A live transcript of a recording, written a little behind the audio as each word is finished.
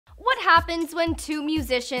happens when two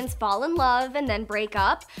musicians fall in love and then break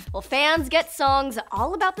up? Well, fans get songs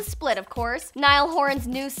all about the split, of course. Niall Horan's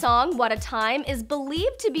new song, What a Time, is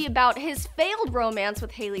believed to be about his failed romance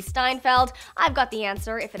with Hailee Steinfeld. I've got the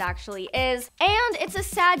answer if it actually is. And it's a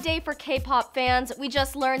sad day for K-pop fans. We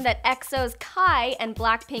just learned that EXO's Kai and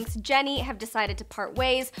BLACKPINK's Jennie have decided to part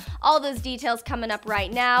ways. All those details coming up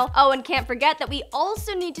right now. Oh, and can't forget that we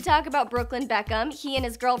also need to talk about Brooklyn Beckham. He and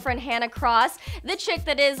his girlfriend Hana Cross, the chick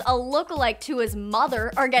that is a lookalike to his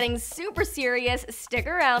mother, are getting super serious. Stick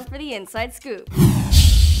around for the inside scoop.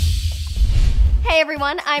 Hey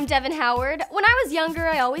everyone, I'm Devin Howard. When I was younger,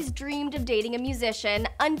 I always dreamed of dating a musician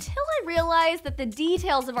until I realized that the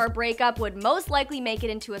details of our breakup would most likely make it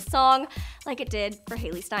into a song, like it did for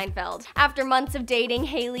Hailee Steinfeld. After months of dating,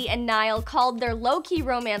 Hailee and Niall called their low-key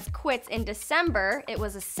romance quits in December. It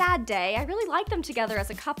was a sad day. I really liked them together as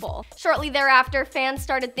a couple. Shortly thereafter, fans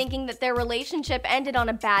started thinking that their relationship ended on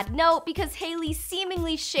a bad note because Hailee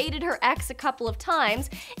seemingly shaded her ex a couple of times,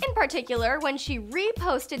 in particular when she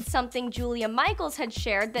reposted something Julia Michaels had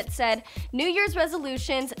shared that said, "New Year's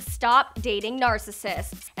resolutions, stop dating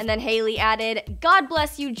narcissists." And then Hailee added, "God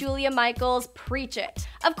bless you, Julia Michaels, preach it."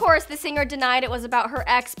 Of course, the singer denied it was about her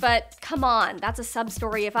ex, but come on, that's a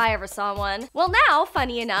sub-story if I ever saw one. Well now,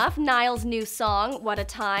 funny enough, Niall's new song, What a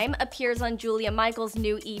Time, appears on Julia Michaels'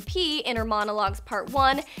 new EP, Inner Monologues Part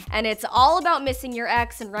 1, and it's all about missing your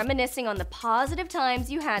ex and reminiscing on the positive times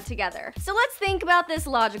you had together. So let's think about this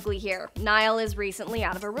logically here. Niall is recently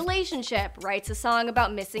out of a relationship, writes a song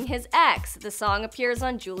about missing his ex. The song appears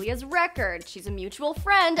on Julia's record. She's a mutual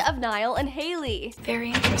friend of Niall and Hailee.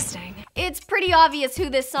 Very interesting. It's pretty obvious who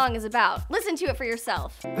this song is about. Listen to it for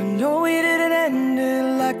yourself. I know we didn't end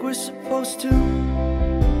it like we're supposed to,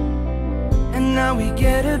 and now we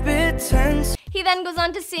get a bit tense. He then goes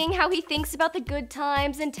on to sing how he thinks about the good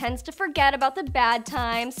times and tends to forget about the bad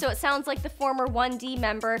times, so it sounds like the former 1D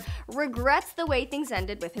member regrets the way things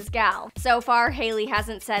ended with his gal. So far, Hailee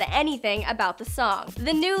hasn't said anything about the song.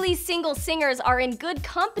 The newly single singers are in good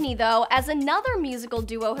company though, as another musical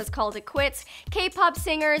duo has called it quits, K-pop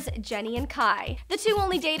singers Jennie and Kai. The two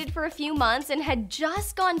only dated for a few months and had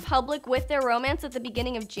just gone public with their romance at the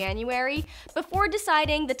beginning of January, before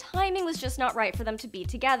deciding the timing was just not right for them to be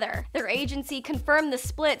together. Their agency confirmed the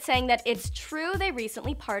split, saying that it's true they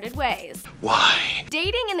recently parted ways. Why?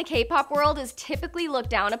 Dating in the K-pop world is typically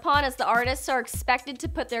looked down upon, as the artists are expected to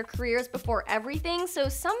put their careers before everything, so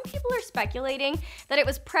some people are speculating that it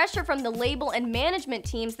was pressure from the label and management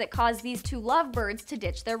teams that caused these two lovebirds to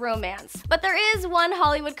ditch their romance. But there is one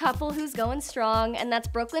Hollywood couple who's going strong, and that's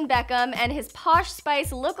Brooklyn Beckham and his Posh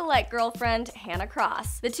Spice lookalike girlfriend, Hana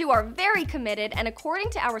Cross. The two are very committed, and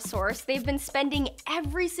according to our source, they've been spending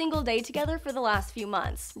every single day together for the last few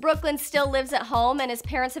months. Brooklyn still lives at home, and his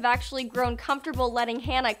parents have actually grown comfortable letting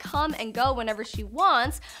Hana come and go whenever she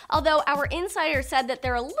wants, although our insider said that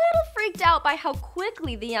they're a little freaked out by how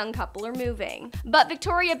quickly the young couple are moving. But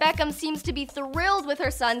Victoria Beckham seems to be thrilled with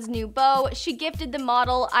her son's new beau. She gifted the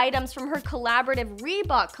model items from her collaborative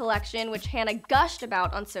Reebok collection, which Hana gushed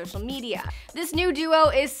about on social media. This new duo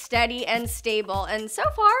is steady and stable, and so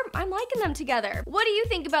far, I'm liking them together. What do you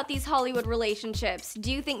think about these Hollywood relationships?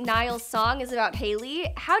 Do you think Niall's song is about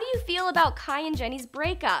Hailee? How do you feel about Kai and Jennie's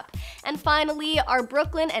breakup? And finally, are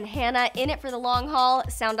Brooklyn and Hana in it for the long haul?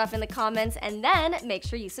 Sound off in the comments, and then make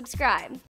sure you subscribe.